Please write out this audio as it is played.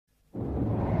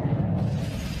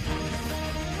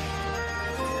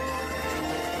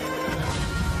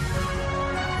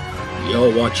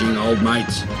You're watching Old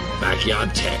Mate's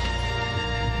Backyard Tech.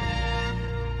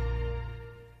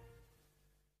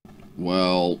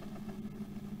 Well,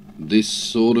 this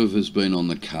sort of has been on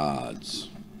the cards.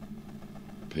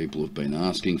 People have been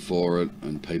asking for it,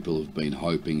 and people have been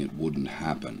hoping it wouldn't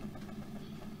happen.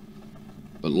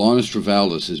 But Linus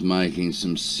Torvalds is making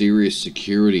some serious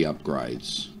security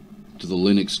upgrades to the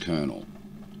Linux kernel.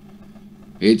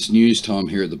 It's news time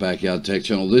here at the Backyard Tech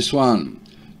channel. This one,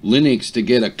 Linux to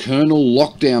get a kernel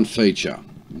lockdown feature,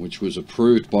 which was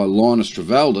approved by Linus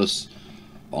Torvalds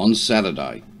on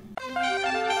Saturday.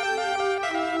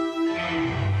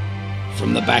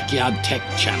 From the Backyard Tech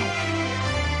channel,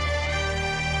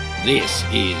 this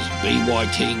is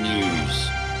BYT News.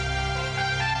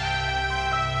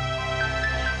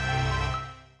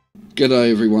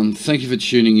 G'day everyone, thank you for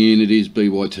tuning in. It is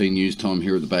BYT News time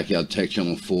here at the Backyard Tech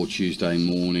channel for Tuesday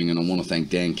morning, and I want to thank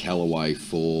Dan Calloway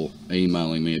for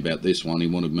emailing me about this one. He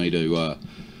wanted me to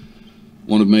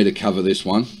cover this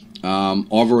one. I've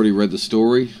already read the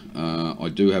story. I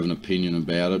do have an opinion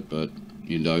about it, but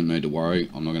you don't need to worry.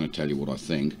 I'm not going to tell you what I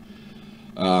think.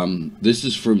 This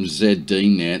is from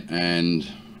ZDNet, and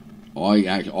I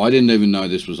didn't even know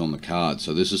this was on the card,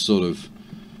 so this is sort of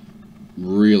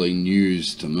really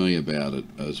news to me about it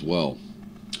as well.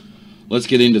 Let's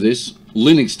get into this.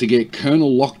 Linux to get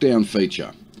kernel lockdown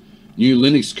feature. New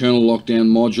Linux kernel lockdown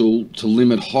module to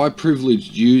limit high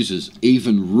privileged users,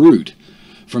 even root,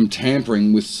 from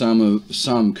tampering with some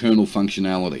kernel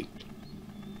functionality.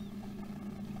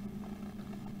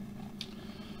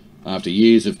 After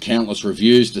years of countless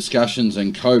reviews, discussions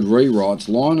and code rewrites,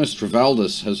 Linus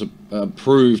Torvalds has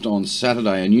approved on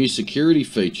Saturday a new security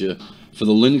feature for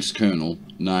the Linux kernel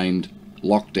named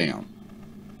Lockdown.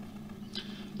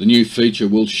 The new feature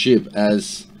will ship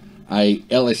as a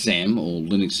LSM, or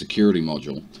Linux Security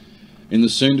Module, in the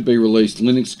soon-to-be released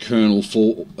Linux kernel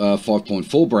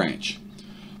 5.4 branch,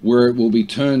 where it will be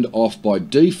turned off by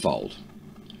default,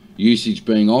 usage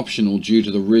being optional due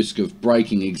to the risk of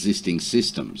breaking existing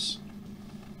systems,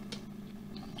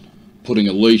 putting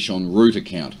a leash on root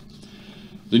account.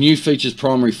 The new feature's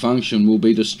primary function will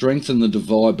be to strengthen the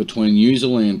divide between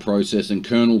userland process and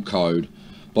kernel code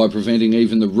by preventing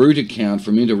even the root account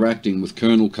from interacting with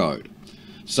kernel code,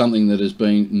 something that it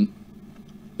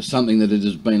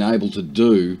has been able to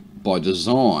do by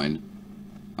design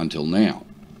until now.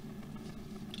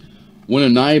 When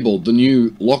enabled, the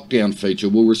new lockdown feature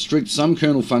will restrict some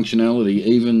kernel functionality,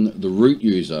 even the root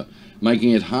user, making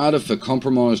it harder for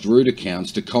compromised root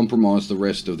accounts to compromise the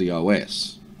rest of the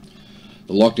OS.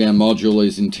 The lockdown module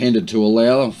is intended to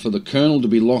allow for the kernel to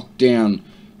be locked down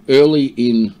early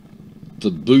in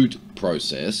the boot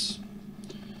process,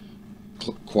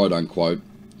 quote unquote,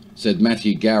 said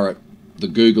Matthew Garrett, the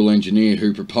Google engineer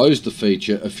who proposed the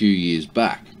feature a few years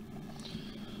back.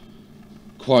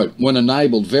 Quote, when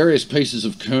enabled, various pieces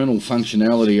of kernel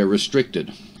functionality are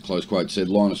restricted, close quote, said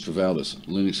Linus Torvalds,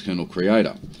 Linux kernel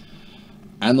creator,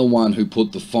 and the one who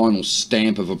put the final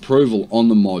stamp of approval on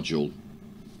the module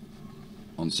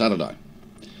on Saturday.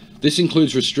 This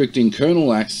includes restricting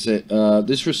kernel access.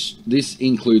 This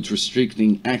includes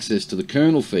restricting access to the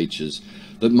kernel features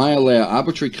that may allow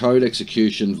arbitrary code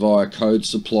execution via code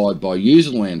supplied by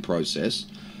userland process,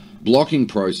 blocking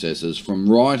processes from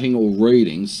writing or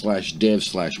reading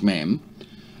 /dev/mem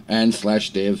and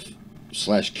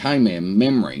 /dev/kmem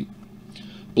memory,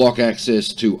 block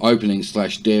access to opening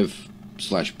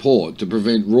 /dev/port to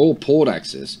prevent raw port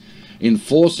access,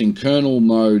 enforcing kernel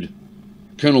module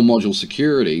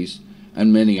securities,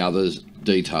 and many others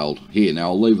detailed here. Now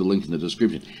I'll leave a link in the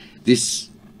description.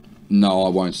 No, I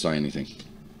won't say anything.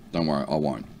 Don't worry, I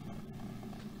won't.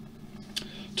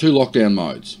 2 lockdown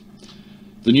modes.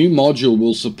 The new module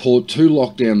will support 2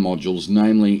 lockdown modules,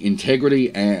 namely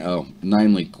integrity,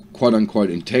 namely quote unquote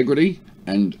integrity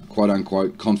and quote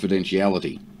unquote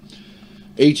confidentiality.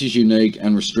 Each is unique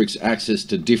and restricts access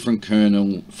to different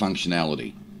kernel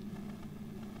functionality.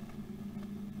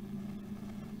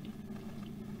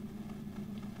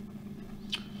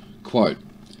 Quote,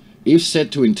 if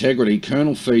set to integrity,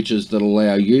 kernel features that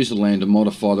allow userland to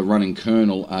modify the running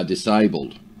kernel are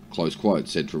disabled, close quote,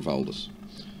 said Torvalds.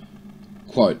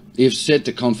 Quote, if set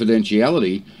to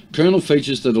confidentiality, kernel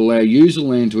features that allow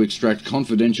userland to extract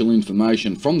confidential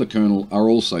information from the kernel are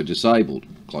also disabled,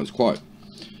 close quote.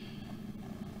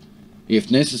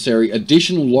 If necessary,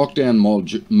 additional lockdown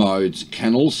modes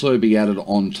can also be added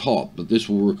on top, but this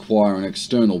will require an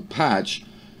external patch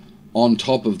on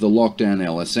top of the lockdown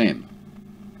LSM.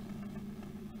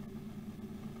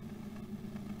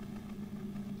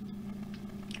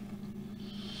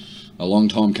 A long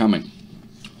time coming.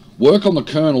 Work on the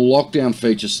kernel lockdown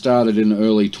feature started in the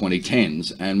early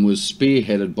 2010s and was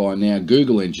spearheaded by now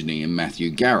Google engineer Matthew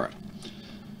Garrett.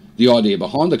 The idea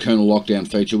behind the kernel lockdown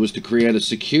feature was to create a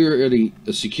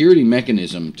security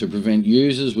mechanism to prevent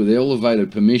users with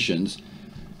elevated permissions,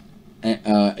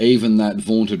 even that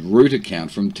vaunted root account,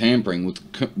 from tampering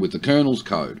with the kernel's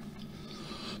code.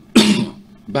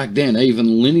 Back then, even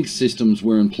Linux systems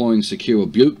were employing secure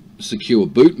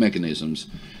boot mechanisms.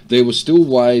 There were still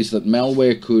ways that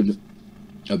malware could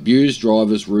abuse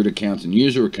drivers, root accounts and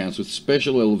user accounts with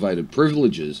special elevated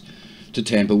privileges to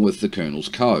tamper with the kernel's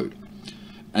code,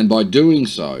 and by doing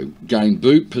so gain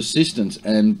boot persistence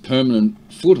and permanent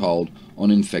foothold on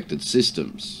infected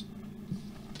systems.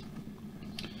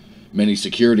 Many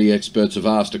security experts have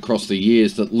asked across the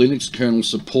years that Linux kernels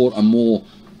support a more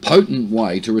potent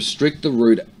way to restrict the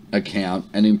root account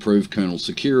and improve kernel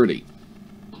security.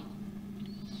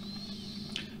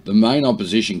 The main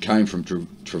opposition came from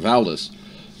Torvalds,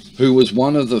 who was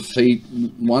one of the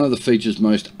feature's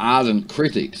most ardent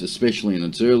critics, especially in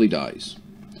its early days.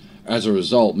 As a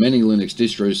result, many Linux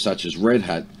distros such as Red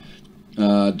Hat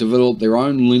developed their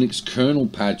own Linux kernel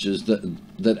patches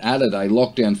that added a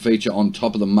lockdown feature on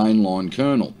top of the mainline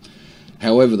kernel.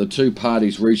 However, the two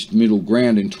parties reached middle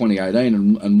ground in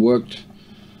 2018 and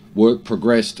work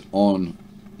progressed on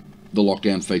the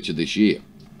lockdown feature this year.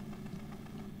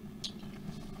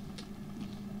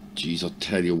 Geez, I'll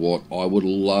tell you what, I would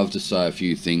love to say a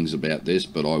few things about this,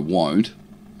 but I won't.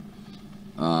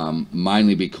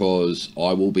 Mainly because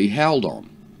I will be howled on.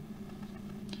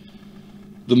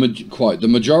 Quote, the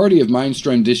majority of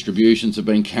mainstream distributions have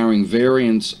been carrying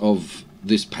variants of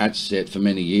this patch set for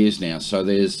many years now, so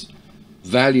there's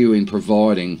value in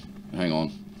providing... Hang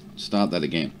on, start that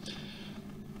again.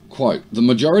 Quote, the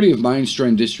majority of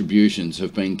mainstream distributions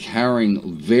have been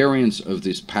carrying variants of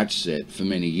this patch set for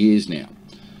many years now,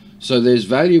 so there's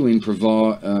value in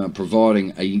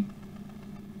providing a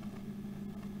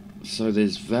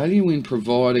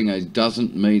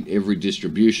doesn't meet every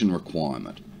distribution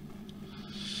requirement,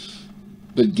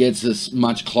 but gets us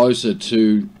much closer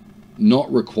to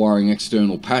not requiring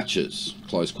external patches,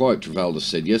 close quote, Torvalds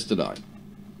said yesterday.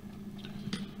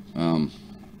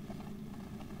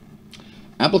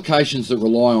 Applications that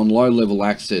rely on low-level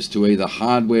access to either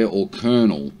hardware or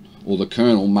the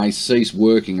kernel may cease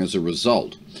working as a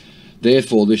result.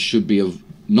 Therefore, this should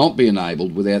not be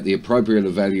enabled without the appropriate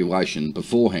evaluation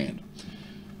beforehand.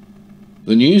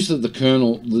 The news that a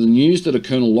kernel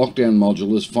lockdown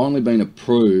module has finally been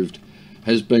approved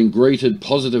has been greeted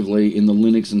positively in the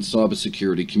Linux and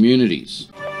cybersecurity communities.